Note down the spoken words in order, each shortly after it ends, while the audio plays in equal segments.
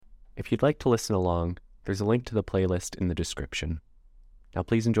If you'd like to listen along, there's a link to the playlist in the description. Now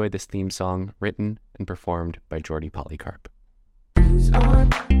please enjoy this theme song written and performed by Jordi Polycarpe. Who's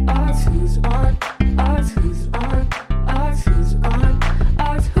on? Us, who's on? Us, who's on? Us, who's on?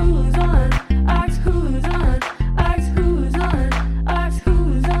 Us, who's on? Us, who's on? Us, who's on? Us,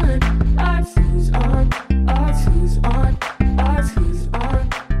 who's on? Us, who's on? Us, who's on? Us, who's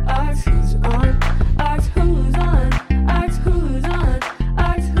on? Us, who's on? Us, who's on? Us, who's on?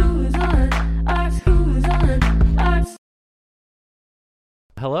 Us, who's on? Us, who's on? Us.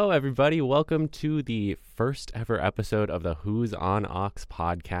 Hello, everybody. Welcome to the first ever episode of the Who's on Ox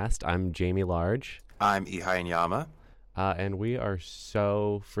podcast. I'm Jamie Large. I'm Ihai Nyama. And we are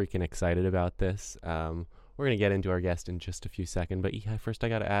so freaking excited about this. We're going to get into our guest in just a few seconds. But Ihai, first I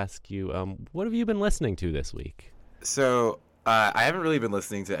got to ask you, what have you been listening to this week? So I haven't really been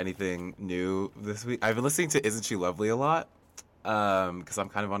listening to anything new this week. I've been listening to Isn't She Lovely a lot because I'm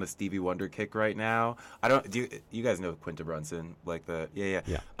kind of on a Stevie Wonder kick right now. You guys know Quinta Brunson? Yeah.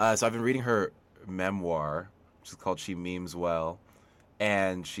 So I've been reading her memoir, which is called She Memes Well.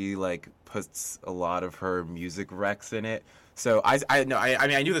 And she puts a lot of her music recs in it. So I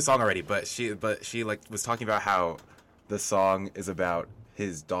knew the song already, but she was talking about how the song is about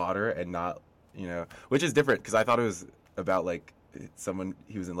his daughter and not, which is different because I thought it was about someone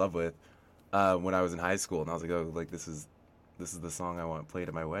he was in love with when I was in high school, and I was like, this is the song I want played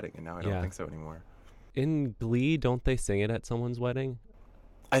at my wedding, and now I don't think so anymore. In Glee, don't they sing it at someone's wedding?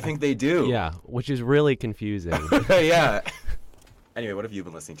 I think they do. Yeah, which is really confusing. Yeah. Anyway, what have you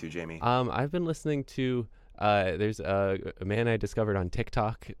been listening to, Jamie? I've been listening to, there's a man I discovered on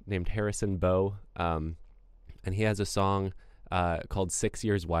TikTok named Harrison Bow, and he has a song called 6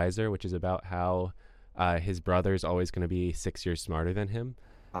 Years Wiser, which is about how his brother's always going to be 6 years smarter than him.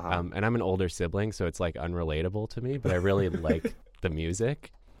 Uh-huh. And I'm an older sibling, so it's unrelatable to me, but I really like the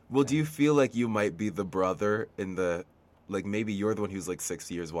music. Well, do you feel like you might be the brother in the, maybe you're the one who's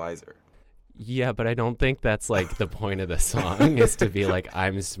 6 years wiser? Yeah, but I don't think that's the point of the song is to be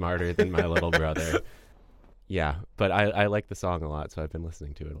I'm smarter than my little brother. Yeah, but I like the song a lot, so I've been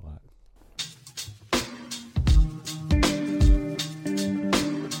listening to it a lot.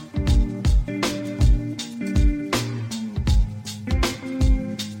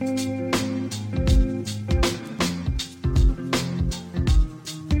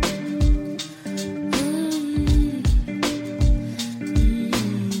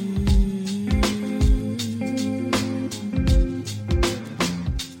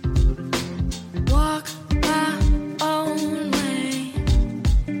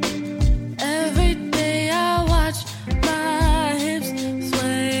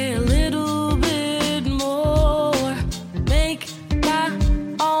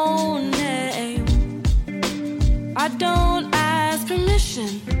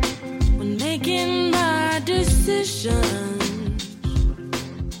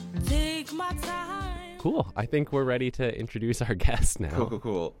 Cool. I think we're ready to introduce our guest now.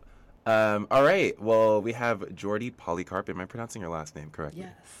 Cool. All right. Well, we have Jordi Polycarpe. Am I pronouncing your last name correctly?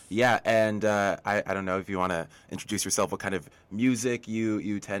 Yes. Yeah, and I don't know if you want to introduce yourself, what kind of music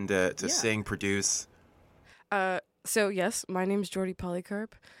you tend to sing, produce. So, yes, my name's Jordi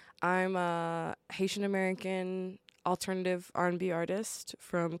Polycarpe. I'm a Haitian-American alternative R&B artist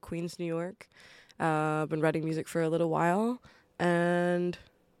from Queens, New York. I've been writing music for a little while, and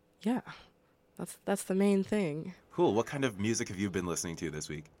yeah. That's the main thing. Cool. What kind of music have you been listening to this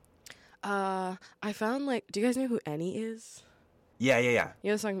week? I found do you guys know who Annie is? Yeah. You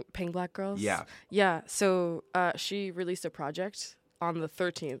know the song Pink Black Girls? Yeah. Yeah. So she released a project on the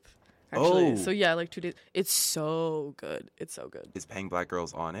 13th. Actually. Oh. So yeah, 2 days. It's so good. Is Pang Black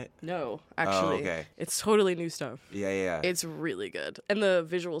Girls on it? No, actually. Oh, okay. It's totally new stuff. Yeah. It's really good. And the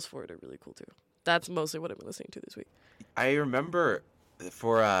visuals for it are really cool too. That's mostly what I've been listening to this week. I remember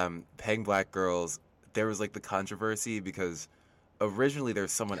for Pang Black Girls, there was the controversy because originally there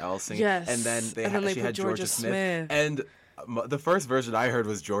was someone else singing, yes. and then she had Georgia Smith. And the first version I heard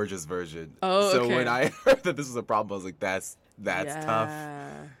was Georgia's version. Oh, so okay. when I heard that this was a problem, I was like, that's tough.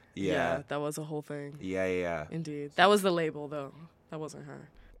 Yeah, that was a whole thing. Yeah. Indeed. That was the label, though. That wasn't her.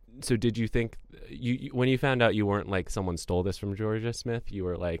 So did you think, when you found out you weren't someone stole this from Georgia Smith, you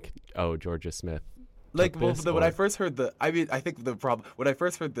were oh, Georgia Smith? When I first heard I think the problem, when I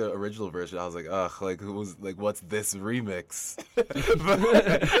first heard the original version, I was like, ugh, who was, what's this remix?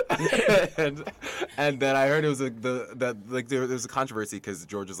 and then I heard it was there was a controversy because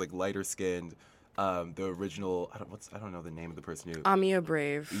Georgia's lighter skinned, The original, I don't know the name of the person who. Amia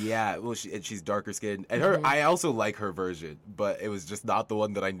Brave. Yeah, well, she's darker skinned, and her. I also like her version, but it was just not the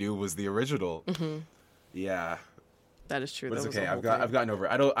one that I knew was the original. Mm-hmm. Yeah. That is true. But That it's was okay. the whole I've thing. gotten over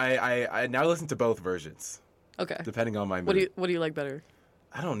it. I now listen to both versions Okay. depending on my mood. What do you like better?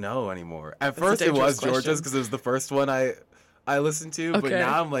 I don't know anymore. At That's a first it dangerous was Georgia's question. because it was the first one I listened to, but Okay.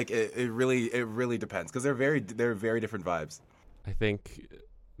 now I'm like it really depends because they're very different vibes. I think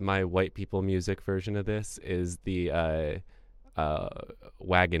my white people music version of this is the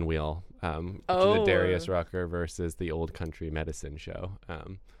Wagon Wheel, which is Oh. the Darius Rucker versus the Old Country Medicine Show.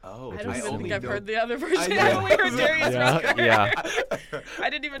 Oh, I Which don't is even only think I've know- heard the other version. know. I only heard Darius Yeah, Rucker. yeah. I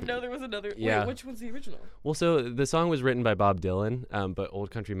didn't even know there was another. Yeah. Wait, which one's the original? Well, so the song was written by Bob Dylan, but Old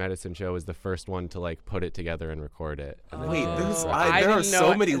Country Medicine Show was the first one to like put it together and record it. And then Wait, Darius there's Rucker- I there are didn't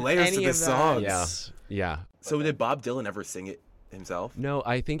so know many layers to any this of that. song. Yeah, yeah. So did Bob Dylan ever sing it himself? No,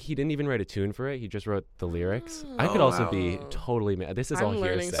 I think he didn't even write a tune for it. He just wrote the lyrics. I Oh, could also wow. be totally mad. This is I'm all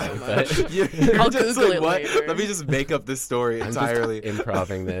learning hearsay, so but much. You're I'll just Google like, it what? later. Let me just make up this story I'm entirely. just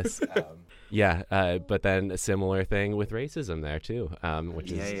improving this. Yeah, but then a similar thing with racism there too,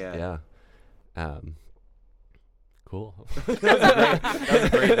 which is Yeah. cool. That was a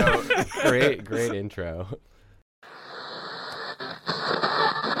great note. great intro.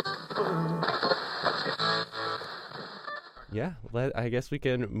 Yeah, I guess we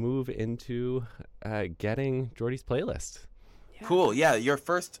can move into getting Jordi's playlist. Cool. Yeah, your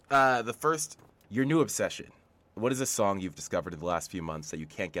your new obsession. What is a song you've discovered in the last few months that you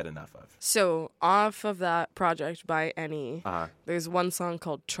can't get enough of? So off of that project by Any, Uh-huh. there's one song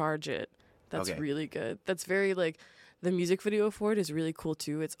called "Charge It" that's Okay. really good. That's very like the music video for it is really cool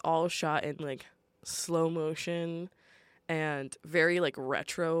too. It's all shot in like slow motion and very like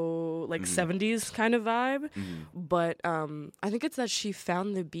retro, like 70s kind of vibe. But I think it's that she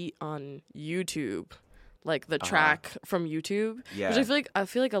found the beat on YouTube. Like the track from YouTube, Yeah. which I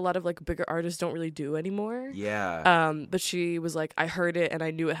feel like a lot of like bigger artists don't really do anymore. Yeah. But she was like, I heard it and I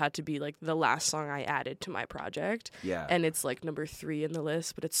knew it had to be like the last song I added to my project. Yeah. And it's like number 3 in the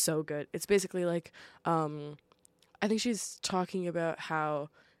list, but it's so good. It's basically like, I think she's talking about how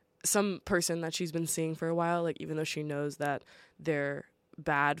some person that she's been seeing for a while, like even though she knows that they're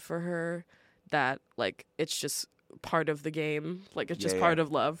bad for her, that like it's just part of the game, like it's just part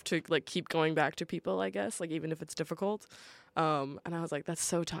of love to like keep going back to people, I guess, like even if it's difficult. And I was like, that's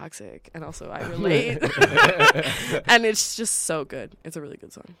so toxic, and also I relate. And it's just so good. It's a really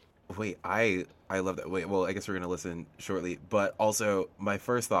good song. Wait, I love that. Wait, well, I guess we're gonna listen shortly. But also, my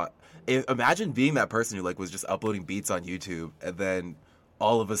first thought: imagine being that person who like was just uploading beats on YouTube, and then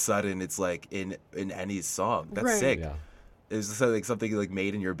all of a sudden it's like in Any's song. That's Right. sick. Yeah. It's just like something like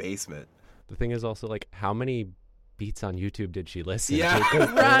made in your basement. The thing is also like how many beats on YouTube did she listen Yeah. to? 'Cause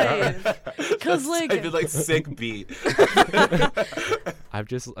Right. Because like I did like sick beat.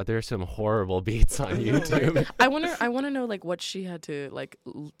 there's some horrible beats on YouTube. I want to know like what she had to like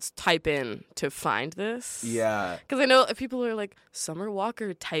type in to find this. Yeah. Because I know people are like Summer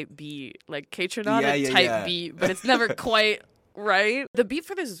Walker type beat, like K-Tronada Yeah, yeah, type yeah. beat, but it's never quite right. The beat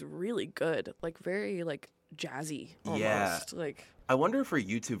for this is really good, like very like jazzy almost. Yeah. Like I wonder if her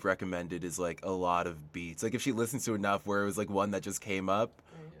YouTube recommended is like a lot of beats. Like if she listens to enough where it was like one that just came up,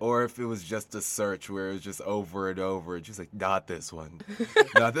 or if it was just a search where it was just over and over and she's like, not this one.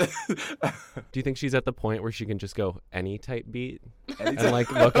 Not this. Do you think she's at the point where she can just go any type beat And and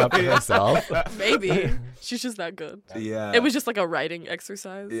like look up herself? maybe she's just that good. yeah. It was just like a writing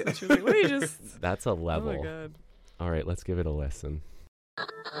exercise. Yeah. And she was like, let me just. That's a Oh level. my god. All right, let's give it a listen.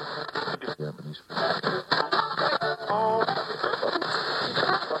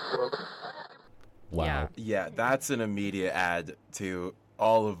 Wow. Yeah. Yeah, that's an immediate add to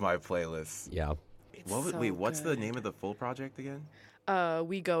all of my playlists. Yeah. It's What was, so wait, what's the good. name of the full project again?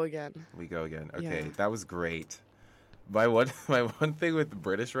 We Go Again. We Go Again. Okay, Yeah. that was great. My one thing with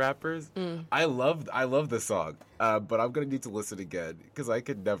British rappers, I love the song, but I'm gonna need to listen again because I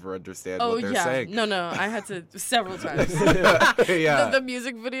could never understand Oh what they're yeah. saying. No, I had to several times. Yeah. The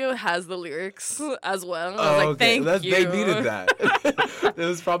music video has the lyrics as well. I was Oh, like, okay. thank you. They needed that. It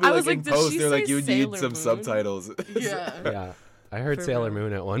was probably I like was in like, did post. she They're like, say you need Sailor some Moon? subtitles. Yeah. Yeah. I heard For Sailor real.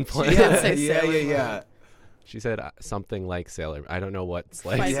 Moon at one point. She did say yeah, Sailor Moon. yeah. She said something like Sailor. I don't know what's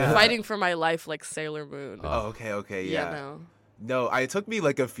like. Yeah. Fighting for my life like Sailor Moon. Oh, okay, yeah. No. No, it took me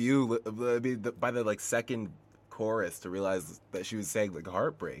like a few. I mean, by the like second chorus to realize that she was saying like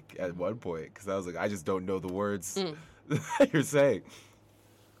heartbreak at one point because I was like, I just don't know the words that you're saying.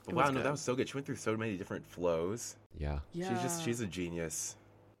 But It wow, was no, good. that was so good. She went through so many different flows. Yeah. Yeah. She's a genius.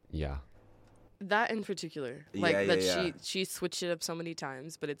 Yeah. That in particular, like Yeah, that yeah. she switched it up so many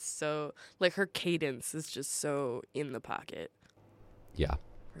times, but it's so like her cadence is just so in the pocket. Yeah.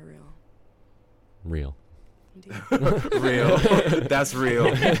 For real. Real. Indeed. Real. That's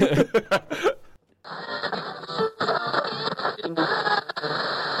real.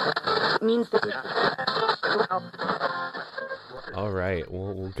 All right,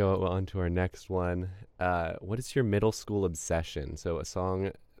 we'll go on to our next one. What is your middle school obsession? So a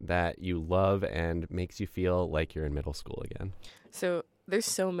song that you love and makes you feel like you're in middle school again. So there's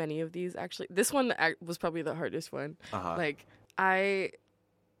so many of these, actually. This one was probably the hardest one. Like, a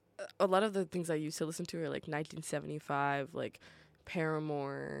lot of the things I used to listen to are like 1975, like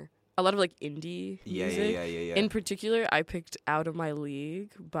Paramore, a lot of like indie music. Yeah. In particular, I picked Out of My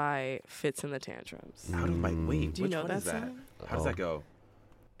League by Fitz and the Tantrums. Out of my wait. Do you Which know one that is that? song? How does that go?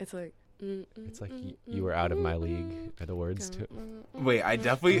 It's like... It's like you were out of my league are the words to it. Wait, I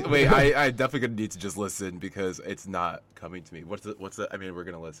definitely gonna need to just listen because it's not coming to me. What's the? I mean, we're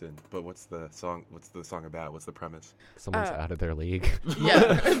gonna listen, but what's the song? What's the song about? What's the premise? Someone's out of their league. Yeah,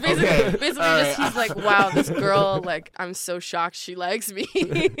 basically, Okay. basically All just right. he's like, wow, this girl, like, I'm so shocked she likes me.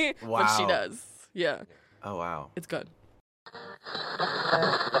 But she Wow. does. Yeah, Oh wow. it's good.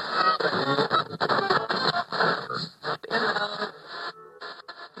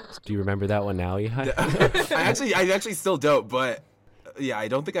 Do you remember that one now, Ehai? I actually still don't, but yeah, I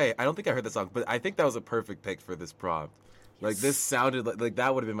don't think I heard the song, but I think that was a perfect pick for this prompt. Like this sounded like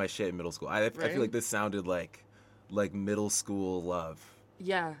that would have been my shit in middle school. I Right? feel like this sounded like middle school love.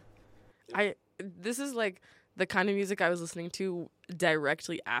 Yeah, this is like the kind of music I was listening to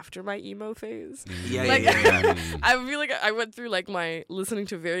directly after my emo phase. Yeah, Like, yeah. I feel like I went through like my listening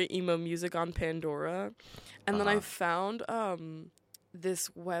to very emo music on Pandora, and then I found this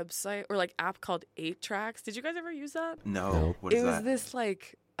website or like app called 8 Tracks. Did you guys ever use that? No, what is It was that? this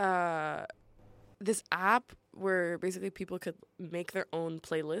like this app where basically people could make their own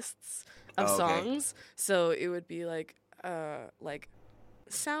playlists of Oh, okay. songs. So it would be like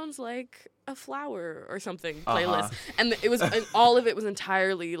sounds like a flower or something playlist, and it was and all of it was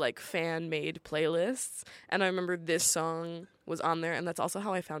entirely like fan made playlists. And I remember this song was on there, and that's also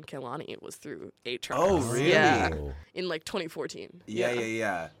how I found Kehlani. It was through 8 Tracks. Oh, really? Yeah, Oh. in like 2014.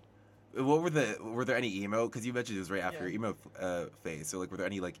 Yeah. What were there any emo? Because you mentioned it was right after your emo phase. So like, were there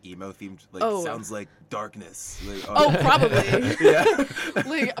any like emo themed like sounds like darkness? Like, Oh, probably. yeah.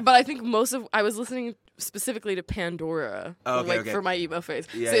 Like, but I think I was listening specifically to Pandora, Okay. for my emo phase.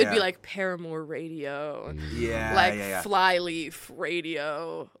 Yeah, so it'd be yeah. like Paramore radio, Yeah. like yeah. Flyleaf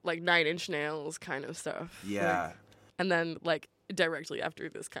radio, like 9 Inch Nails kind of stuff. Yeah. Like, and then like directly after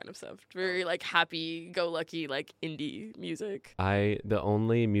this kind of stuff, very like happy-go-lucky like indie music. The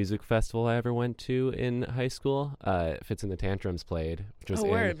only music festival I ever went to in high school, Fitz and the Tantrums played, which was in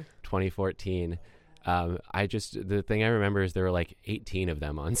Word. 2014. The thing I remember is there were like 18 of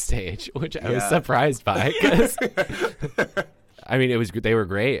them on stage, which I was Yeah. surprised by. 'Cause, I mean, they were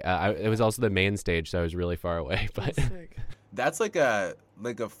great. It was also the main stage, so I was really far away. But That's sick. That's like a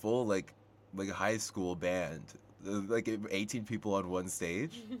full like high school band. Like 18 people on one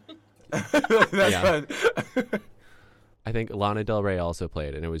stage. That's Yeah. fun. I think Lana Del Rey also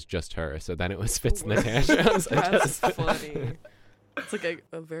played, and it was just her. So then it was Fitz and the Tantrums. That's funny. It's like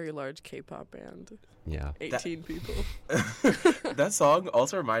a very large K-pop band. Yeah. 18 people. That song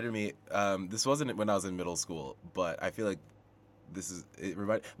also reminded me. This wasn't when I was in middle school, but I feel like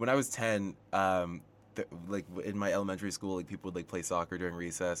when I was 10. Like in my elementary school, like people would like play soccer during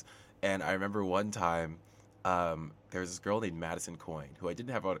recess, and I remember one time, there was this girl named Madison Coyne who I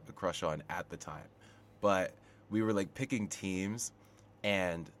didn't have a crush on at the time, but we were like picking teams,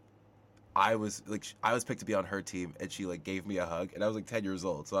 and I was picked to be on her team, and she like gave me a hug, and I was like 10 years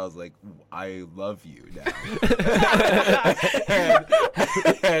old, so I was like, I love you now.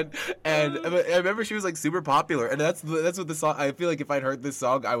 and I remember she was like super popular, and that's what the song. I feel like if I'd heard this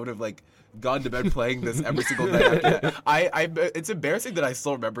song, I would have like gone to bed playing this every single night after that. It's embarrassing that I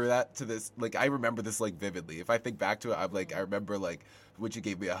still remember that to this. Like I remember this like vividly. If I think back to it, I'm like I remember like when she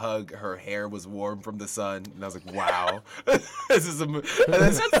gave me a hug, her hair was warm from the sun, and I was like, wow, this is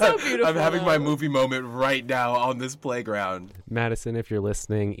That's so beautiful. I'm having my movie moment right now on this playground. Madison, if you're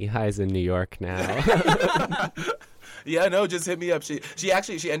listening, Ehai's in New York now. Yeah, no, just hit me up. She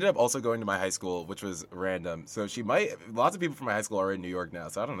ended up also going to my high school, which was random. So lots of people from my high school are in New York now,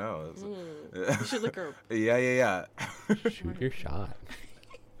 so I don't know. You should look her up. Yeah. Shoot your shot.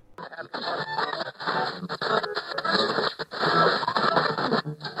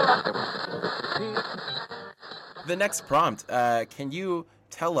 The next prompt, can you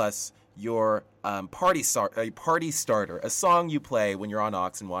tell us your party starter, a song you play when you're on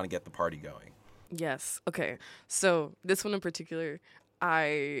aux and want to get the party going? Yes. Okay. So this one in particular,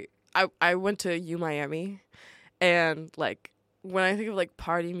 I went to U Miami, and like when I think of like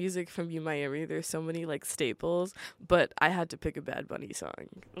party music from U Miami, there's so many like staples, but I had to pick a Bad Bunny song.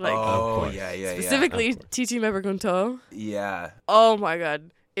 Like oh yeah, specifically Titi Me Preguntó. yeah. Oh my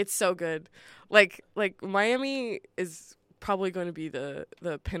god, it's so good. Like Miami is probably going to be the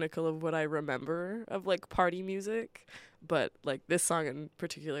pinnacle of what I remember of like party music, but like this song in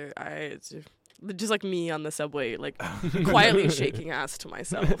particular, it's just like me on the subway, like quietly shaking ass to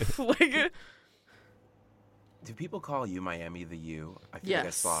myself. Like, Do people call you Miami the U? I feel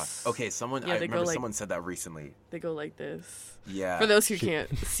Yes. like I saw. Okay, someone. Yeah, I they go remember like- someone said that recently. they go like this. Yeah. For those who can't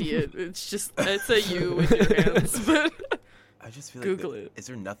see it, it's a U with your hands. But I just feel like Google it. Is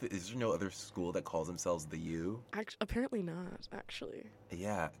there nothing? Is there no other school that calls themselves the U? apparently not. Actually,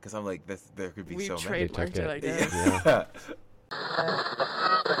 Yeah, because I'm like, there could be we so trademarked it. I it. guess. many. Yeah.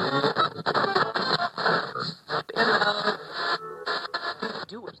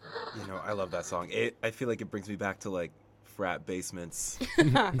 You know, I love that song. I feel like it brings me back to like frat basements,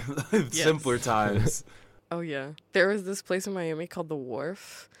 simpler times. Oh yeah, there was this place in Miami called the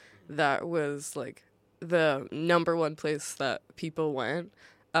Wharf, that was like the number one place that people went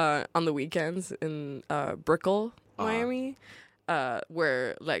on the weekends in Brickell, Miami.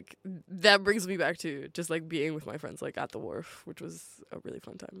 Where like that brings me back to just like being with my friends like at the Wharf, which was a really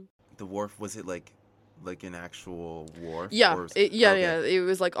fun time. The wharf, was it like an actual wharf? Yeah, Or was- it okay.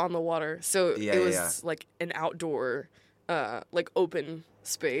 was like on the water, so Yeah, it was yeah. like an outdoor, like open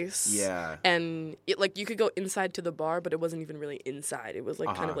space. Yeah. And it like you could go inside to the bar, but it wasn't even really inside. It was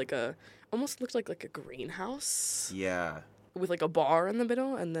like kind of like almost looked like a greenhouse Yeah. with like a bar in the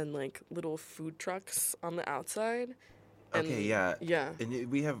middle, and then like little food trucks on the outside. And, Okay. Yeah. Yeah.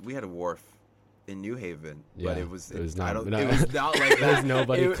 And we had a wharf in New Haven, but Yeah, it was not- it no. was not like that. There's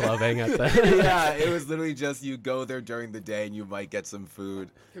nobody It- clubbing at the. Yeah, it was literally just you go there during the day and you might get some food,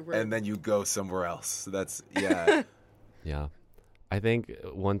 and then you go somewhere else. So that's yeah. Yeah. I think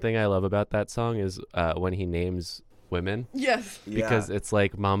one thing I love about that song is when he names women, Yes. because it's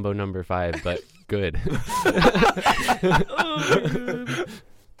like Mambo number 5, but good. Oh my god.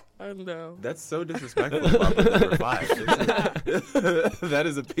 I know. That's so disrespectful. Mambo number 5. That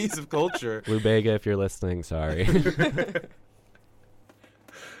is a piece of culture. Lubega, if you're listening, sorry.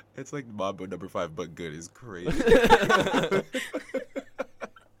 It's like Mambo number 5, but good is crazy.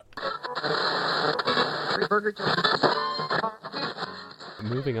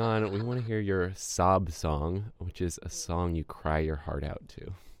 Moving on, we want to hear your sob song, which is a song you cry your heart out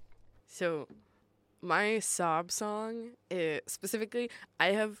to. So, my sob song, specifically, I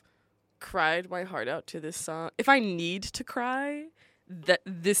have cried my heart out to this song. If I need to cry,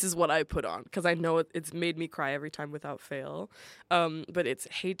 this is what I put on, because I know it's made me cry every time without fail. But it's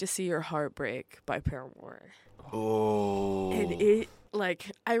 "Hate to See Your Heart Break" by Paramore. Oh. And it,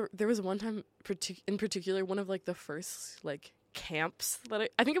 like, there was one time in particular, one of like the first like camps that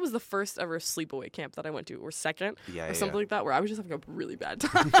I think it was the first ever sleepaway camp that I went to, or second, or something like that, where I was just having a really bad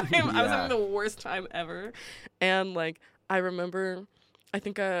time. I was having the worst time ever. And like I remember, I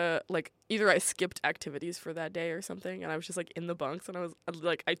think like either I skipped activities for that day or something, and I was just like in the bunks, and I was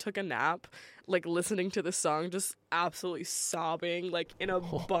like, I took a nap like listening to the song, just absolutely sobbing like in a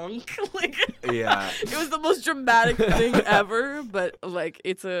bunk. Like Yeah. it was the most dramatic thing ever, but like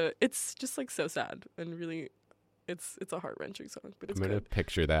it's just like so sad, and really it's a heart-wrenching song, but it's I'm going to good.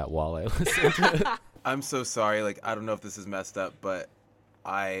 picture that while I listen to it. I'm so sorry. Like, I don't know if this is messed up, but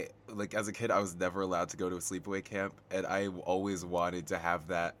I, like, as a kid, I was never allowed to go to a sleepaway camp, and I always wanted to have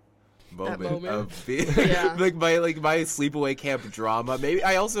that moment. Of being, Yeah. like my sleepaway camp drama. Maybe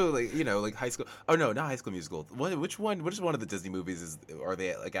I also like high school. Oh no, not High School Musical. Which one of the Disney movies are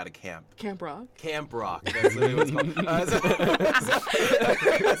they like at a camp? Camp Rock. Camp Rock. That's literally what it's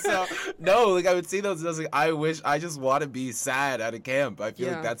called. So no, like I would see those and I was like, I just want to be sad at a camp. I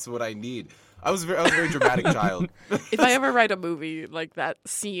feel like that's what I need. I was a very dramatic child. If I ever write a movie, like that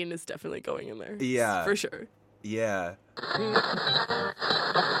scene is definitely going in there. Yeah. For sure. Yeah.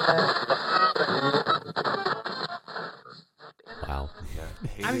 Wow.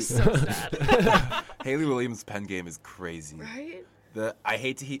 Yeah. I'm so sad. Haley Williams' pen game is crazy. Right? I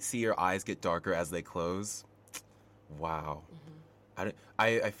hate to see your eyes get darker as they close. Wow.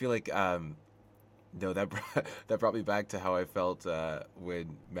 I feel like no, that brought me back to how I felt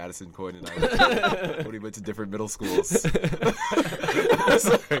when Madison Coyne and I when we went to different middle schools.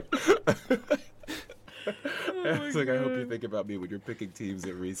 It's like I hope you think about me when you're picking teams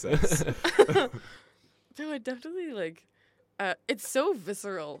at recess. No, I definitely like. It's so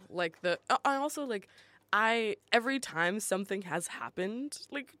visceral. Like I also like. Every time something has happened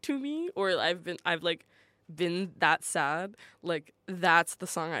like to me, or I've like been that sad, like that's the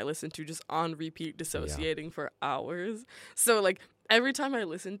song I listen to just on repeat, dissociating for hours. So like every time I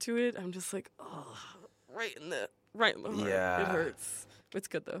listen to it, I'm just like, oh, right in the heart. Yeah. It hurts. It's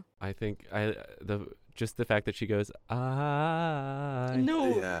good though. I think just the fact that she goes, I.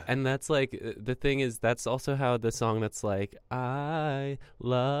 No. Yeah. And that's like, the thing is, that's also how the song that's like, I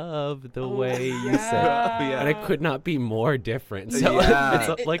love the way you say it. And it could not be more different. So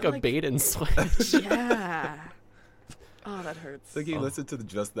Yeah. it's like a bait and switch. Yeah. Oh, that hurts. It's like you listen to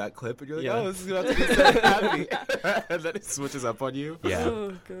just that clip and you're like, Yeah. oh, this is about to be so happy. And then it switches up on you. Yeah.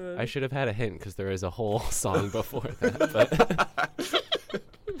 Oh, God. I should have had a hint because there is a whole song before that. But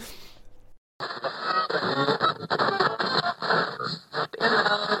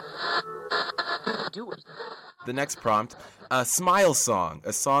The next prompt, a smile song,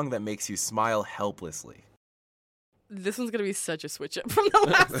 a song that makes you smile helplessly. This one's gonna be such a switch up from the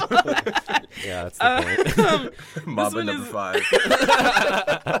last one. yeah, that's the point. Mama one number is- 5.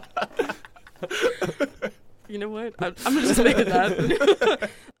 You know what? I'm gonna just make it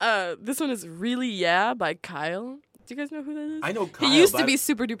that. This one is Really Yeah by Kyle. Do you guys know who that is? I know Kyle. He used to but- be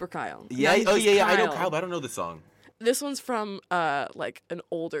Super Duper Kyle. Yeah, Now he's oh just yeah, I know Kyle, but I don't know the song. This one's from like an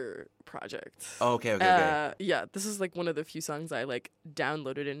older project. Oh, okay. Yeah, this is like one of the few songs I like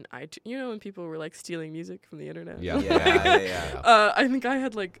downloaded in iTunes. You know when people were like stealing music from the internet? Yeah. Yeah. I think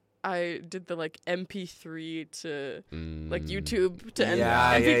I did the like MP3 to like YouTube to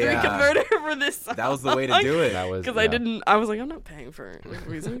Yeah, MP3 yeah. converter for this song. That was the way to do it. That was Because I was like, I'm not paying for like,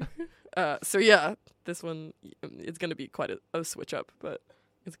 music. So yeah, this one, it's going to be quite a switch up, but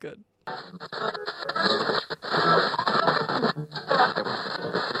it's good.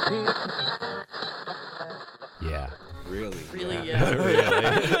 Yeah. Really? Really, yeah.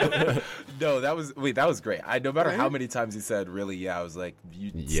 Really? No, that was great. No matter how Right? many times you said really, yeah, I was like,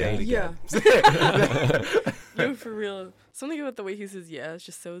 you Yeah. say it again. No, for real. Something about the way he says yeah is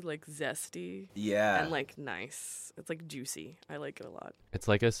just so like zesty Yeah. and like nice. It's like juicy. I like it a lot. It's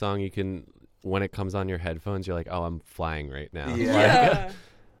like a song you can, when it comes on your headphones, you're like, oh, I'm flying right now. Yeah. Yeah.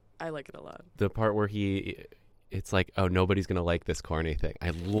 I like it a lot. The part where it's like, oh, nobody's going to like this corny thing.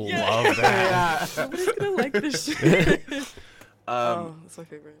 I love that. Yeah. Nobody's gonna like this shit. Oh, that's my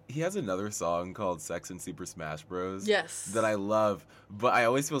favorite. He has another song called Sex and Super Smash Bros. Yes. That I love, but I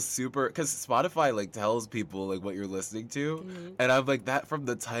always feel super, because Spotify like tells people like what you're listening to, Mm-hmm. and I'm like that from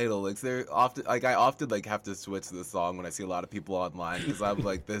the title. Like they're often like I often like have to switch the song when I see a lot of people online because I'm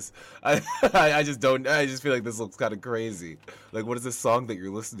like this. I just don't. I just feel like this looks kind of crazy. Like what is this song that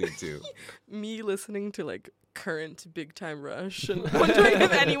you're listening to? Me listening to like current Big Time Rush and wondering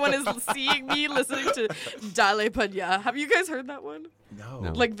if anyone is seeing me listening to Dale Padilla. Have you guys heard that one? No.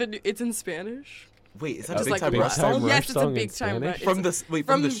 No. It's in Spanish. Wait, is that Just a Big like Time Big Rush Time song? Rush Yes, it's a song in Big Time Spanish? Rush.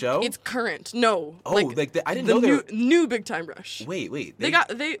 From the show? It's current. No. Oh, like I didn't the know they were. new Big Time Rush. Wait.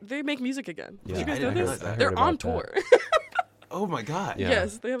 They make music again. Yeah, Did you guys I know didn't this? realize that. They're I heard on about tour. Oh my god. Yeah.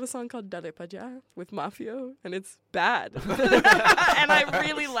 Yes, they have a song called Dale Padilla with Mafio, and it's bad. And I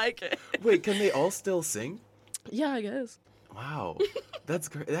really like it. Wait, can they all still sing? Yeah, I guess. Wow, that's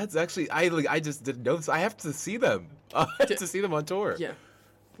great. That's actually I just didn't know this. I have to see them to see them on tour. Yeah.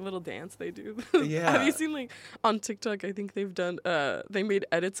 Little dance they do. Yeah. Have you seen like on TikTok? I think they've done. They made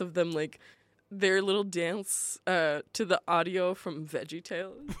edits of them like their little dance to the audio from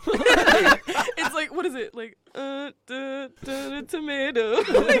VeggieTales. It's like what is it like? Tomato.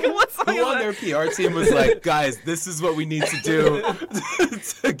 Like what song Who is on that? their PR team was like, guys, this is what we need to do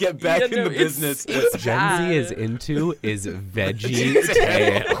to get back Yeah, in no, the business. it's Gen bad. Z is into is veggie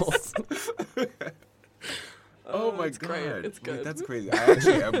tales. Oh my it's god, great. It's Wait, good. that's crazy. I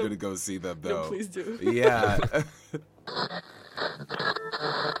actually am gonna go see them though. No, please do. Yeah.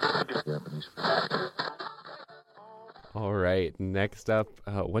 All right, next up,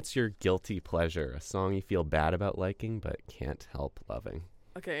 what's your guilty pleasure? A song you feel bad about liking but can't help loving.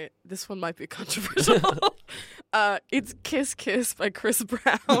 Okay, this one might be controversial. It's Kiss Kiss by Chris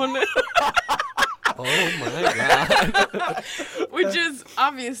Brown. Oh my god. Which is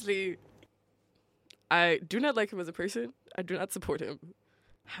obviously, I do not like him as a person. I do not support him.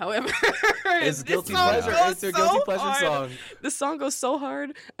 However, It's this guilty song pleasure. goes It's their so guilty pleasure hard. song. This song goes so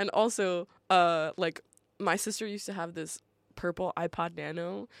hard, and also, like my sister used to have this purple iPod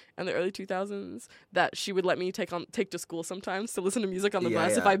Nano in the early 2000s that she would let me take to school sometimes to listen to music on the Yeah,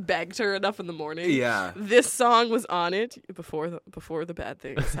 bus if yeah. I begged her enough in the morning. Yeah. This song was on it before the bad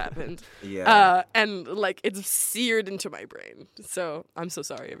things happened. Yeah. And like it's seared into my brain. So I'm so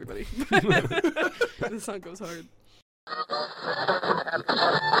sorry, everybody. This song goes hard.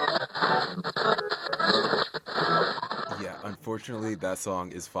 Yeah, unfortunately, that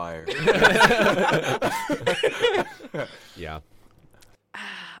song is fire. Yeah.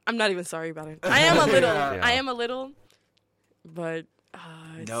 I'm not even sorry about it. I am a little. Yeah. I am a little. But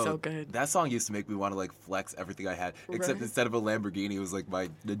it's so good. That song used to make me want to like flex everything I had, except Right. instead of a Lamborghini, it was like my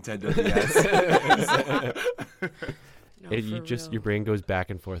Nintendo DS. No, And for you just real. your brain goes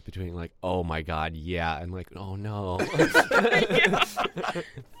back and forth between like, oh my god, yeah, and like, oh no.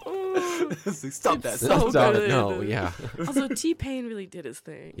 Ooh, Stop that! It's Stop. so Stop good. it. No, yeah. Also, T-Pain really did his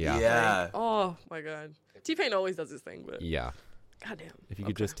thing. Yeah. Yeah. Like, oh my god. T-Pain always does his thing, but Yeah. goddamn. If you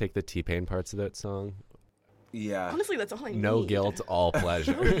could Okay. just take the T-Pain parts of that song, Yeah. Honestly, that's all I need. no guilt, all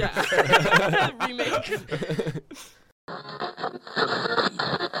pleasure. Yeah. Remake.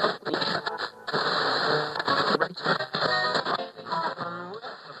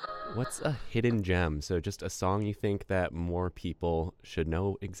 What's a hidden gem? So just a song you think that more people should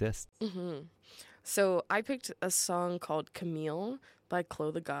know exists. So I picked a song called Camille by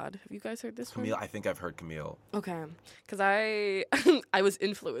Chloe the God. Have you guys heard this Camille, one? I think I've heard Camille. Okay, because I I was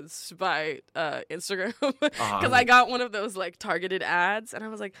influenced by Instagram because I got one of those like targeted ads, and I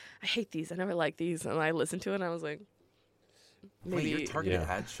was like, I hate these. I never like these, and I listened to it, and I was like, maybe Wait, your targeted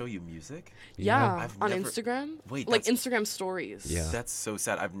Yeah. ads show you music? yeah, I've on never- Instagram. Wait, like that's- Instagram stories. Yeah. That's so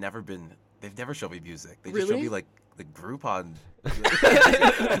sad. I've never been. They've never shown me music. They just show Really? me like the Groupon.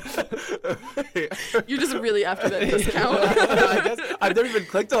 You're just really after that discount. I guess I've never even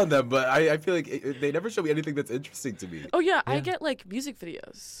clicked on them, but I feel like they never show me anything that's interesting to me. Oh yeah, I Yeah. get like music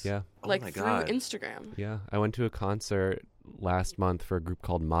videos. Yeah. Oh Like my through God. Instagram. Yeah. I went to a concert last month for a group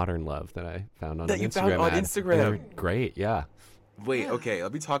called Modern Love that I found on That an you Instagram found on ad. Instagram. They were great, yeah. Wait, okay,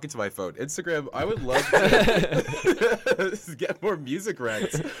 let me talk into my phone. Instagram, I would love to get more music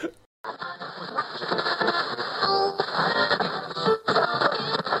rights.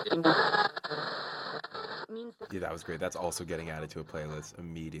 Yeah, that was great. That's also getting added to a playlist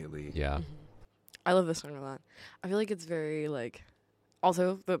immediately. Yeah. I love this song a lot. I feel like it's very like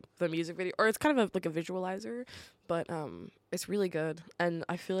also the music video, or it's kind of like a visualizer, but it's really good, and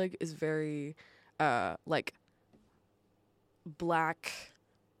I feel like it's very like black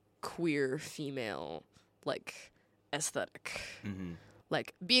queer female like aesthetic, Mm-hmm.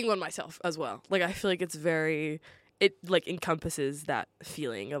 like being one myself as well. Like I feel like it's very it like encompasses that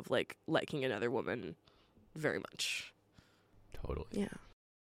feeling of like liking another woman very much. Totally. Yeah.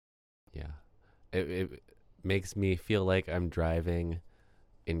 Yeah. It makes me feel like I'm driving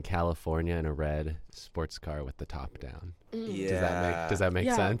in California in a red sports car with the top down. Yeah. Does that make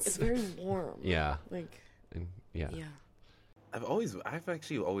yeah, sense? it's very warm. Yeah. Like And yeah. yeah. I've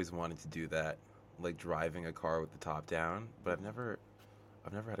actually always wanted to do that, like driving a car with the top down, but I've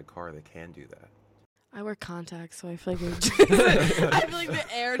never had a car that can do that. I wear contacts, so I feel like I feel like the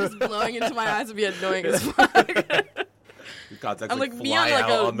air just blowing into my eyes would be annoying as fuck. Your contacts I'm like me on fly like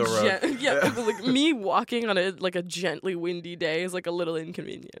out on the road. yeah, like me walking on a like a gently windy day is like a little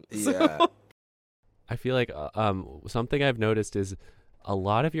inconvenient. So- Yeah. I feel like something I've noticed is a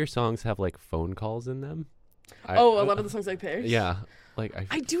lot of your songs have like phone calls in them. a lot of the songs I picked. Yeah. Like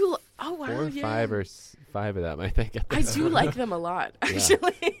I do. Oh wow, 4 or yeah. 5 or 5 of them, I think. At I this do point. like them a lot, Yeah.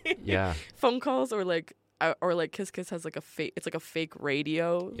 actually. Yeah. Phone calls or like Kiss Kiss has like a fake. It's like a fake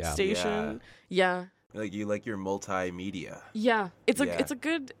radio Yeah. station. Yeah. Like you like your multimedia. Yeah. It's Yeah. it's a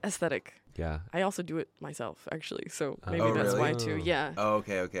good aesthetic. Yeah. I also do it myself, actually. So maybe Oh, that's why really? too. Yeah. Oh,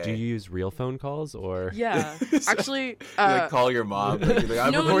 okay. Do you use real phone calls or? Yeah. Actually, You, like call your mom. Like, you're like,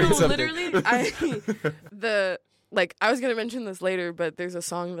 I'm no, recording something. literally, I was gonna mention this later, but there's a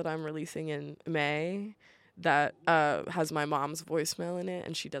song that I'm releasing in May that has my mom's voicemail in it,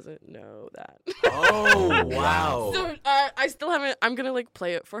 and she doesn't know that. Oh wow. So I still haven't. I'm gonna like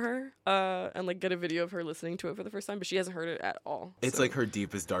play it for her, and like get a video of her listening to it for the first time, but she hasn't heard it at all. It's so. like her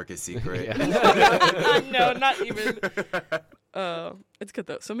deepest, darkest secret. No, not even. It's good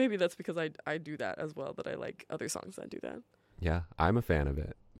though. So maybe that's because I do that as well. That I like other songs that do that. Yeah, I'm a fan of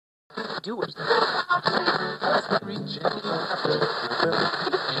it.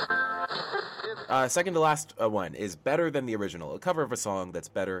 Second to last one is better than the original. A cover of a song that's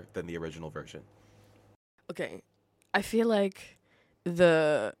better than the original version. Okay, I feel like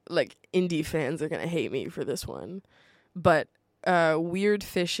the indie fans are gonna hate me for this one, but Weird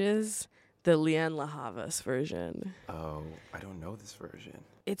Fishes, the Leanne La Havas version, Oh, I don't know this version.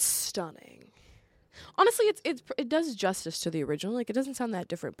 it's stunning. Honestly, it does justice to the original. Like it doesn't sound that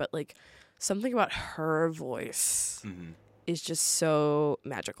different, but like something about her voice Mm-hmm. is just so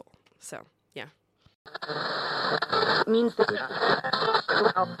magical. So yeah.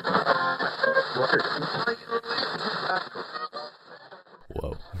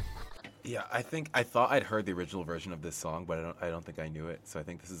 Whoa. Yeah, I think I thought I'd heard the original version of this song, but I don't think I knew it. So I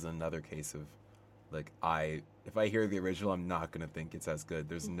think this is another case of like if I hear the original, I'm not gonna think it's as good.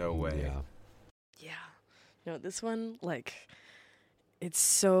 There's no way. Yeah. Yeah. No, this one, like, it's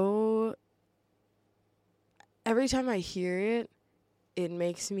so. Every time I hear it, it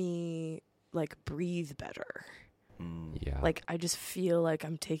makes me, like, breathe better. Yeah. Like, I just feel like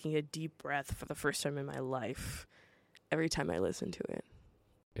I'm taking a deep breath for the first time in my life every time I listen to it.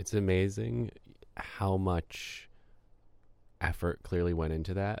 It's amazing how much effort clearly went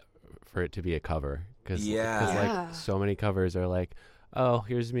into that for it to be a cover. Because Yeah. like so many covers are like, oh,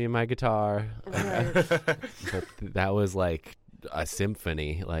 here's me and my guitar. Right. But that was like a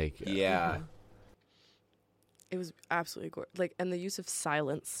symphony. Like Yeah. It was absolutely gorgeous. Like, and the use of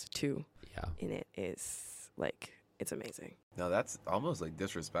silence, too, yeah. in it is, like, it's amazing. No, that's almost like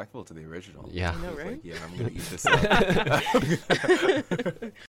disrespectful to the original. Yeah. I know, It's right? like, yeah, I'm gonna eat this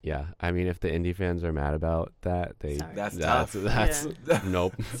up. Yeah. I mean, if the indie fans are mad about that, Sorry. That's tough. That's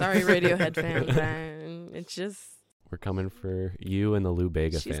nope. Sorry, Radiohead fans. Man. It's just... We're coming for you and the Lou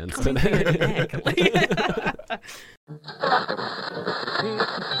Bega She's fans coming for your today. neck.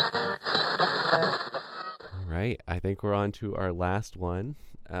 All right. I think we're on to our last one.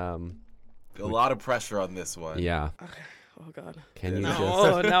 A lot of pressure on this one. Yeah. Okay. Oh, God. Can you No. just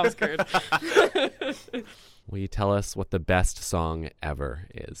Oh, now I'm scared. will you tell us what the best song ever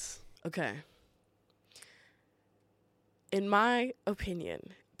is? Okay. In my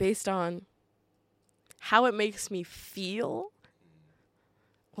opinion, based on how it makes me feel,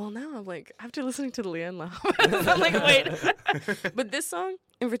 well, now I'm like, after listening to the Leanne laugh, I'm like, wait. But this song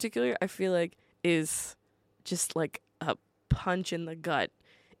in particular, I feel like is just like a punch in the gut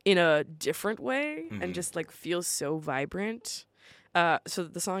in a different way and just like feels so vibrant. So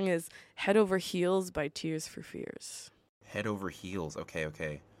the song is Head Over Heels by Tears for Fears. Head Over Heels. Okay.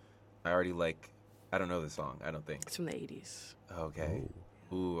 I don't know this song. I don't think. It's from the 80s. Okay.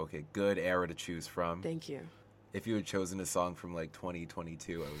 Ooh, okay. Good era to choose from. Thank you. If you had chosen a song from like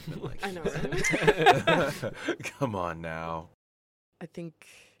 2022, I would have been like, I know, right? come on now. I think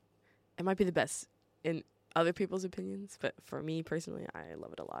it might be the best in other people's opinions, but for me personally, I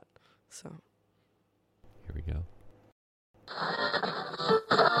love it a lot. So Here we go.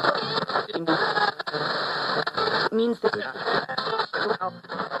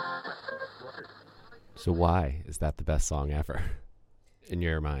 So why is that the best song ever in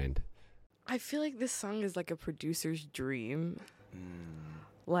your mind? I feel like this song is like a producer's dream. Mm.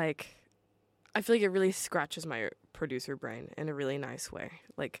 Like, I feel like it really scratches my producer brain in a really nice way.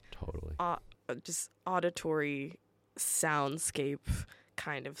 Like, Totally. just auditory soundscape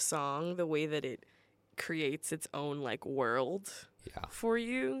kind of song, the way that it creates its own like world Yeah. for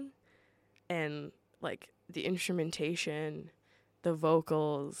you, and like the instrumentation, the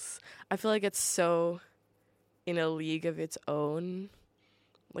vocals. I feel like it's so in a league of its own.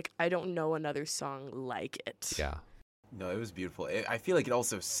 Like, I don't know another song like it. Yeah. No, it was beautiful. I feel like it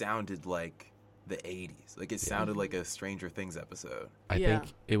also sounded like the 80s. Like, it sounded like a Stranger Things episode. I Yeah.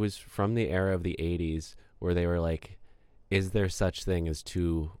 think it was from the era of the 80s where they were like, is there such thing as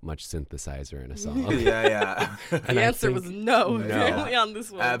too much synthesizer in a song? Yeah. And The I answer think- was no, No. apparently, on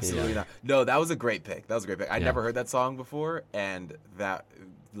this one. Absolutely Yeah. not. No, that was a great pick. I Yeah. never heard that song before, and that's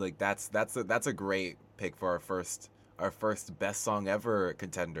a great pick for our first best song ever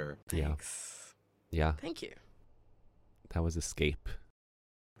contender. Yeah. Thanks. Yeah. Thank you. That was Escape.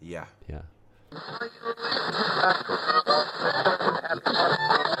 Yeah. Yeah.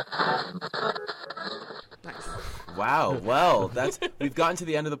 Nice. Wow. Well, we've gotten to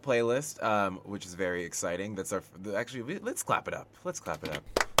the end of the playlist, which is very exciting. Let's clap it up.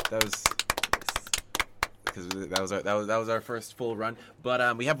 That was because that was our first full run.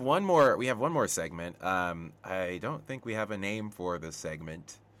 But we have one more segment. I don't think we have a name for this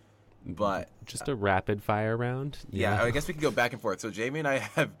segment, but Just a rapid fire round. yeah, I guess we can go back and forth. So Jamie and I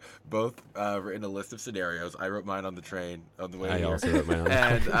have both written a list of scenarios. I wrote mine on the train on the way I here. also wrote my own.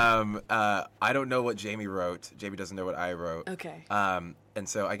 And I don't know what Jamie wrote. Jamie doesn't know what I wrote. Okay. And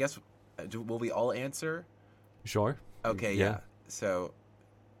so I guess will we all answer? Sure. Okay, Yeah. yeah. So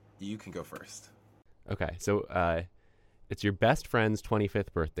you can go first. Okay, so it's your best friend's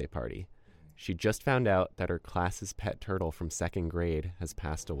 25th birthday party. She just found out that her class's pet turtle from 2nd grade has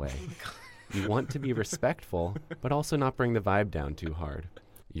passed away. You want to be respectful, but also not bring the vibe down too hard.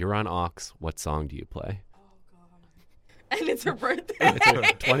 You're on aux. What song do you play? And it's her birthday. It's her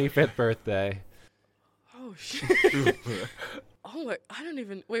 25th birthday. Oh, shit. Oh, my. I don't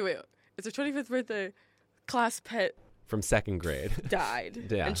even. Wait. It's her 25th birthday. Class pet From 2nd grade. died.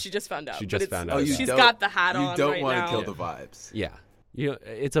 Yeah. And she just found out. She but just it's- found out. you yeah. She's don't- got the hat You on don't right want now. to kill the vibes. Yeah.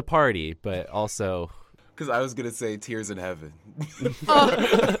 it's a party, but also Because I was gonna say Tears in Heaven.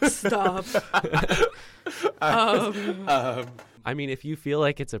 Oh, stop. I mean, if you feel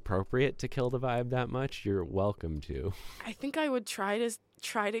like it's appropriate to kill the vibe that much, you're welcome to. I think I would try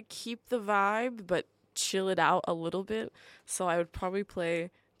to keep the vibe, but chill it out a little bit. So I would probably play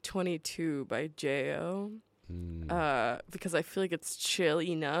 22 by J.O. Because I feel like it's chill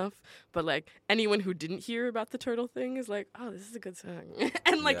enough, but like anyone who didn't hear about the turtle thing is like, oh, this is a good song.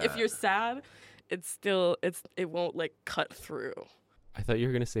 And like if you're sad, it won't like cut through. I thought you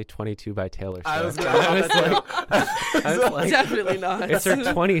were gonna say 22 by Taylor Swift. I was like, Definitely not. it's her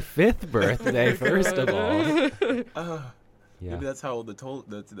 25th birthday, first of all. Yeah. Maybe that's how old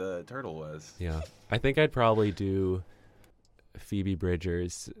the turtle was. Yeah. I think I'd probably do Phoebe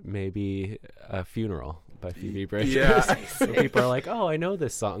Bridgers, maybe A Funeral by Phoebe Bridgers. Yeah. Where people are like, oh, I know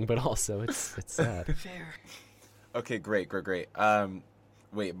this song, but also it's sad. Fair. Okay, great.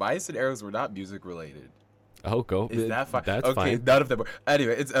 Wait, Mice and Arrows were not music related. Oh, go. Is that fine? That's okay, fine. none of them were.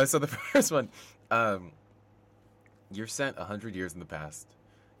 Anyway, it's, so the first one, you're sent 100 years in the past.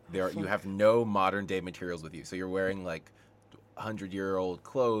 You have no modern day materials with you, so you're wearing like 100-year-old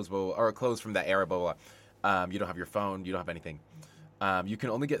clothes, or clothes from that era, blah, blah, blah. You don't have your phone, you don't have anything. You can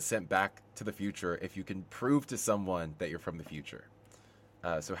only get sent back to the future if you can prove to someone that you're from the future.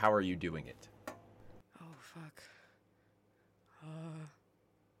 So how are you doing it? Oh, fuck.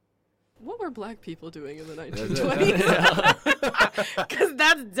 What were black people doing in the 1920s? Because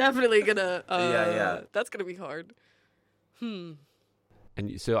that's definitely gonna. That's gonna be hard. And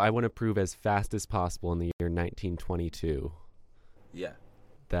so I want to prove as fast as possible in the year 1922 Yeah.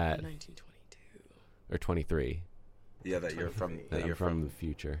 that 1922 or 23 Yeah, that you're from. that That I'm you're from the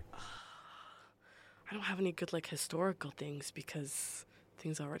future. I don't have any good like historical things because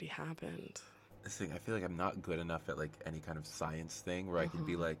things already happened. This thing, I feel like I'm not good enough at like any kind of science thing where I can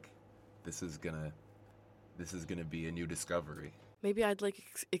be like, this is gonna be a new discovery. Maybe I'd like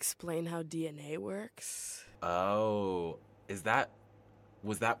explain how DNA works. Oh, was that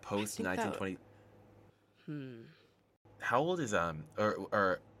post 1920? How old is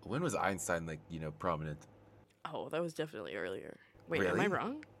or when was Einstein like prominent? Oh, that was definitely earlier. Wait, am Really? I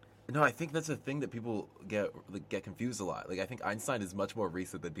wrong? No, I think that's a thing that people get confused a lot. Like I think Einstein is much more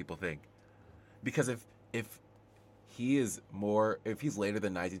recent than people think, because if he's later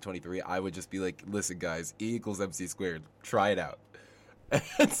than 1923, I would just be like, listen guys, E = MC squared. Try it out.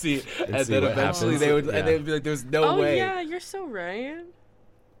 and see, and see then what eventually happens. they would be like, there's no way. Oh yeah, you're so right.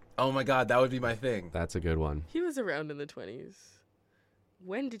 Oh my god, that would be my thing. That's a good one. He was around in the 20s.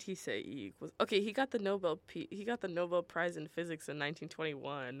 When did he say E = Okay, he got the Nobel Prize in Physics in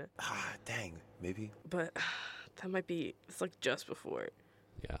 1921. Dang, maybe. But that might be, it's like just before.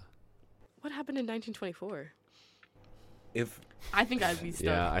 Yeah. What happened in 1924? I think I'd be stuck.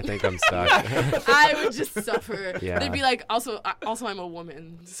 Yeah, I think I'm stuck. I would just suffer. Yeah. They'd be like, also I'm a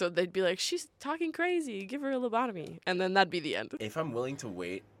woman. So they'd be like, she's talking crazy. Give her a lobotomy. And then that'd be the end. If I'm willing to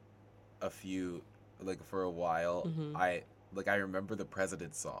wait for a while, I remember the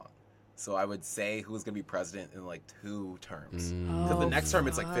president's song. So I would say who's going to be president in like 2 terms. Because the next term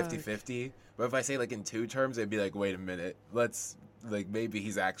it's like 50-50. But if I say like in 2 terms, it'd be like, wait a minute. Let's maybe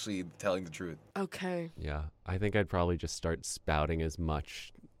he's actually telling the truth. Okay. Yeah, I think I'd probably just start spouting as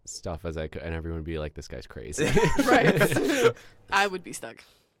much stuff as I could, and everyone would be like, this guy's crazy. Right. I would be stuck.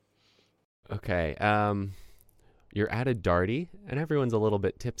 Okay, you're at a Darty, and everyone's a little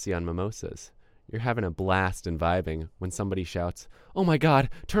bit tipsy on mimosas. You're having a blast and vibing when somebody shouts, oh my god,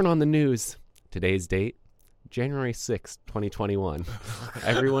 turn on the news. Today's date, January 6th, 2021.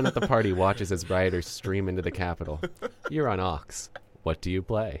 Everyone at the party watches as rioters stream into the Capitol. You're on Aux. What do you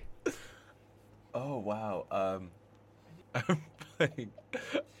play? Oh wow.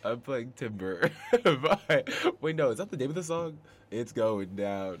 I'm playing Timber. Wait, no, is that the name of the song? It's going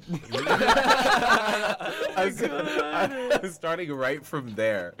down. I'm starting right from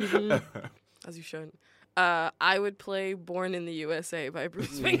there. As you should. I would play Born in the USA by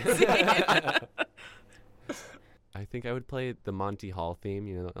Bruce Springsteen. I think I would play the Monty Hall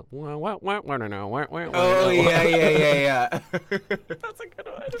theme, Oh Oh yeah. That's a good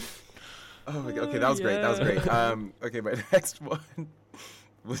one. Oh my god. Okay, that was great. Okay, my next one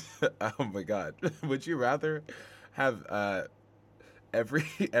was, oh my god. Would you rather have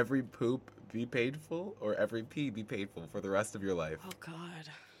every poop be painful or every pee be painful for the rest of your life? Oh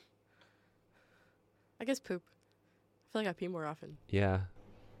god. I guess poop. I feel like I pee more often. Yeah.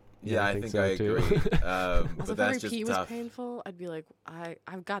 Yeah, I think so I too. agree. Also, But if that's every just pee tough. was painful, I'd be like,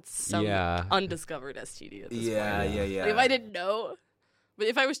 I've got some Yeah. undiscovered STD at this point. Yeah. Like, if I didn't know, but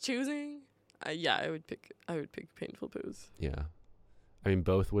if I was choosing, I would pick painful poos. Yeah. I mean,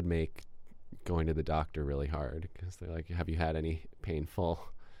 both would make going to the doctor really hard because they're like, have you had any painful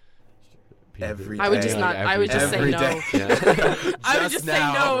Every I would day. just not. I would just say Every no. day. Yeah. I would just say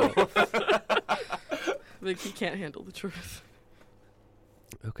now. no. Like, he can't handle the truth.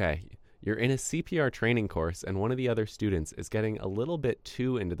 Okay. You're in a CPR training course, and one of the other students is getting a little bit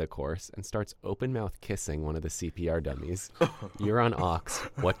too into the course and starts open mouth kissing one of the CPR dummies. You're on aux.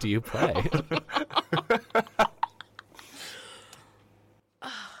 What do you play?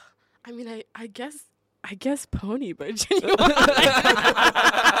 I mean, I guess Pony by Genuine.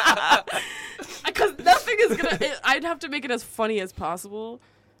 Because nothing is gonna. I'd have to make it as funny as possible.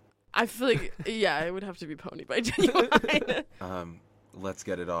 I feel like, yeah, it would have to be Pony by Genuine. Let's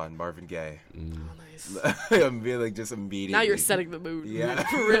Get It On, Marvin Gaye. Oh, nice. I'm feeling just immediately. Now you're setting the mood. Yeah.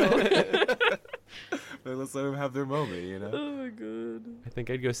 For real. But let's let them have their moment, you know? Oh my god. I think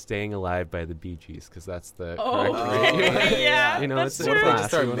I'd go Staying Alive by the Bee Gees because that's the Oh, correct okay. radio. Yeah, You know, that's it's What if true. they just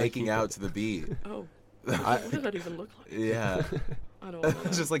start You wanna making keep out it- to the beat? Oh. What does that even look like? Yeah. I don't know.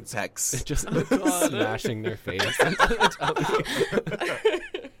 Just like text. Just Oh, God. smashing their face.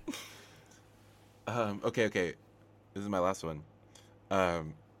 Okay. This is my last one.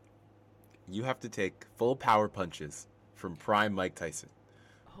 You have to take full power punches from prime Mike Tyson.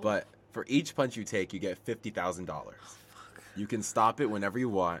 But for each punch you take, you get $50,000. You can stop it whenever you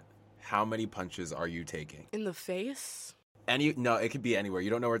want. How many punches are you taking? In the face? No, it could be anywhere. You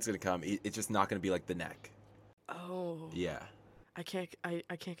don't know where it's going to come. It's just not going to be like the neck. Oh. Yeah. I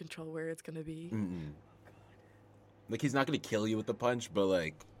can't control where it's gonna be. Mm-mm. Like, he's not going to kill you with the punch, but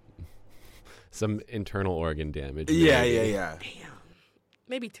like... Some internal organ damage. Yeah. Damn.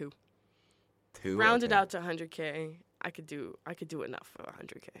 Maybe 2. 2? Rounded Okay. out to 100K. I could do enough for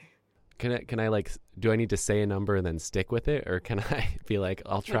 100K. Can I like, do I need to say a number and then stick with it? Or can I be like,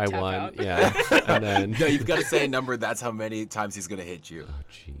 I'll try tap one. out. Yeah. And then. No, you've got to say a number. That's how many times he's going to hit you. Oh,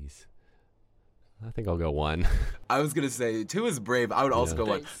 jeez. I think I'll go 1. I was going to say 2 is brave. I would also Yeah. go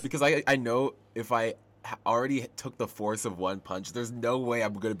 1. Thanks. Because I know if I already took the force of 1 punch, there's no way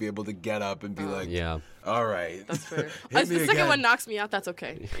I'm going to be able to get up and be like, Yeah. all right. That's fair. Hit If me the second again. one knocks me out, that's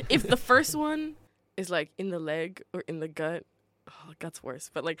okay. If the first one is like in the leg or in the gut, oh, that's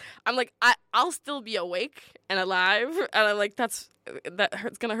worse. But like, I'm like, I'll still be awake and alive, and I'm like, that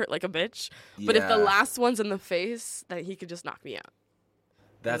hurt's gonna hurt like a bitch. But if the Yeah. last one's in the face, then he could just knock me out.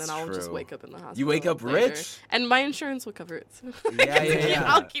 That's and then I'll true. just wake up in the hospital. You wake up later. rich? And my insurance will cover it. So Yeah.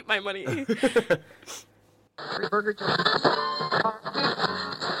 I'll keep my money.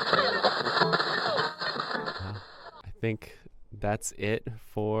 I think that's it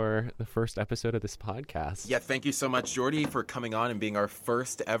for the first episode of this podcast. Yeah, thank you so much, Jordi, for coming on and being our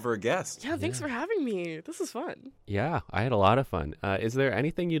first ever guest. Yeah, thanks for having me. This is fun. Yeah, I had a lot of fun. Is there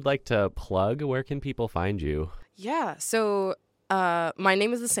anything you'd like to plug? Where can people find you? Yeah, so my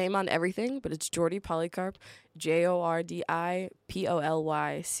name is the same on everything, but it's Jordi Polycarpe,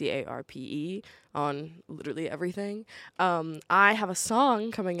 JORDIPOLYCARPE on literally everything. I have a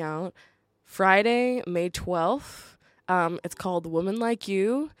song coming out Friday, May 12th. It's called Woman Like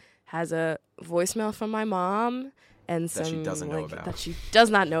You. Has a voicemail from my mom and That she some doesn't know about. that she does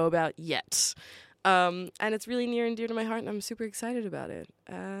not know about yet. And it's really near and dear to my heart, and I'm super excited about it.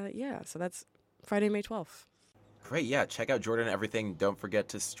 Yeah, so that's Friday, May 12th. Great, yeah. Check out Jordan and everything. Don't forget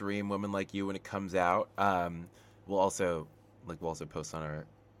to stream Women Like You when it comes out. We'll also post on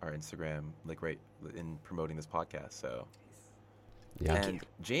our Instagram, like right in promoting this podcast. So, Yeah. and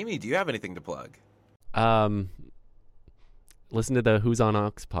Jamie, do you have anything to plug? Listen to the Who's on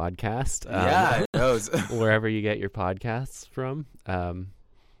Ox podcast. Yeah, it knows. Wherever you get your podcasts from.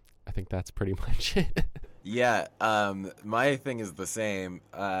 I think that's pretty much it. Yeah, my thing is the same,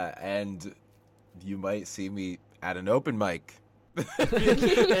 and you might see me at an open mic.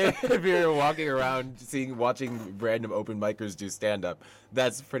 If you're walking around watching random open micers do stand up,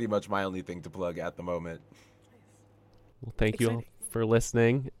 that's pretty much my only thing to plug at the moment. Well, thank you all for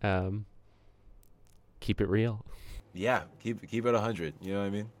listening. Keep it real. Yeah, keep it 100. You know what I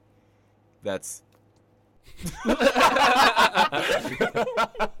mean? That's.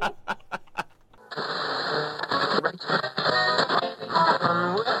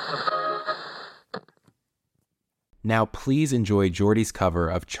 Now, please enjoy Jordi's cover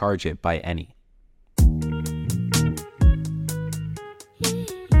of "Charge It" by Any.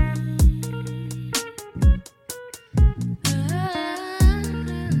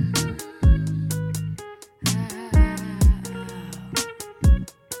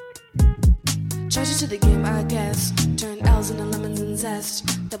 Charge it to the game, I guess. Turn L's into lemons and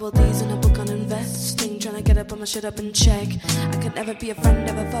zest. Double D's in a book on investing. Tryna get up on my shit up in check. I could never be a friend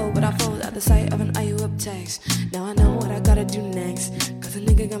of a foe, but I fold at the sight of an IU up text. Now I know what I gotta do next. Cause a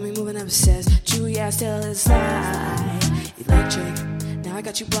nigga got me moving obsessed. Chewy ass still is slide. Electric. Now I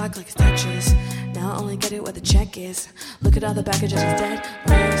got you blocked like it's Tetris. Now I only get it where the check is. Look at all the baggage I just dead.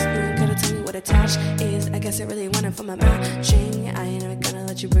 Last, you ain't gotta tell me what attached is. I guess it really wanted for my matching. I ain't never gonna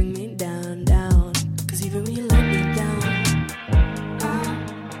let you bring me down, down. Cause even when you let me down,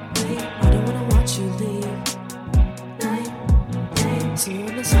 wait, I don't wanna watch you leave. Night, see you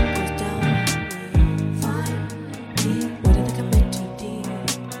when the sun goes down. Fine, why did I commit too deep?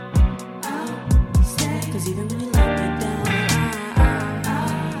 I'll stay. Cause even when you let me down,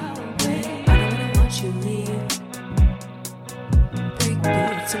 wait, I don't wanna watch you leave. Break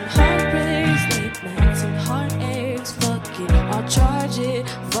beats and heartbreaks, late nights and heartaches. Fuck it, I'll charge it.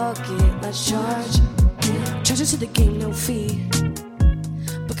 Fuck it, let's charge. Charge it to the game, no fee.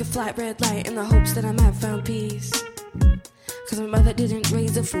 Book a flight, red light, in the hopes that I might find peace. Cause my mother didn't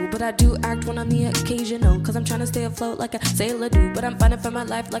raise a fool, but I do act when on the occasional. Cause I'm trying to stay afloat like a sailor do, but I'm fighting for my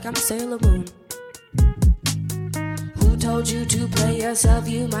life like I'm Sailor Moon. Who told you to play yourself?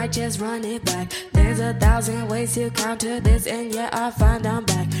 You might just run it back. There's 1,000 ways to counter this, and yeah, I find I'm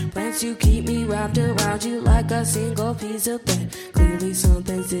back. Plans to keep me wrapped around you like a single piece of thread. Clearly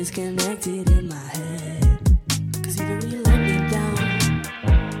something's disconnected in my head. Cause even when you let me down,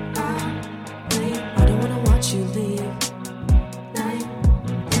 wait, I don't wanna watch you leave. Night,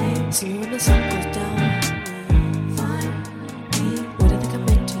 see you when the sun goes down. Fine, what if I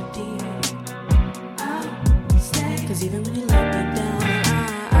commit too deep? I'll stay. Cause even when you let me down,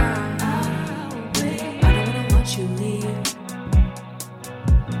 wait, I don't wanna watch you leave.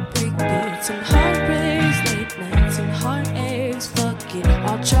 Break beats and heartbreaks, late nights and heartaches. Fuck it,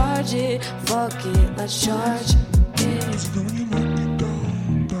 I'll charge it. Fuck it, let's charge it.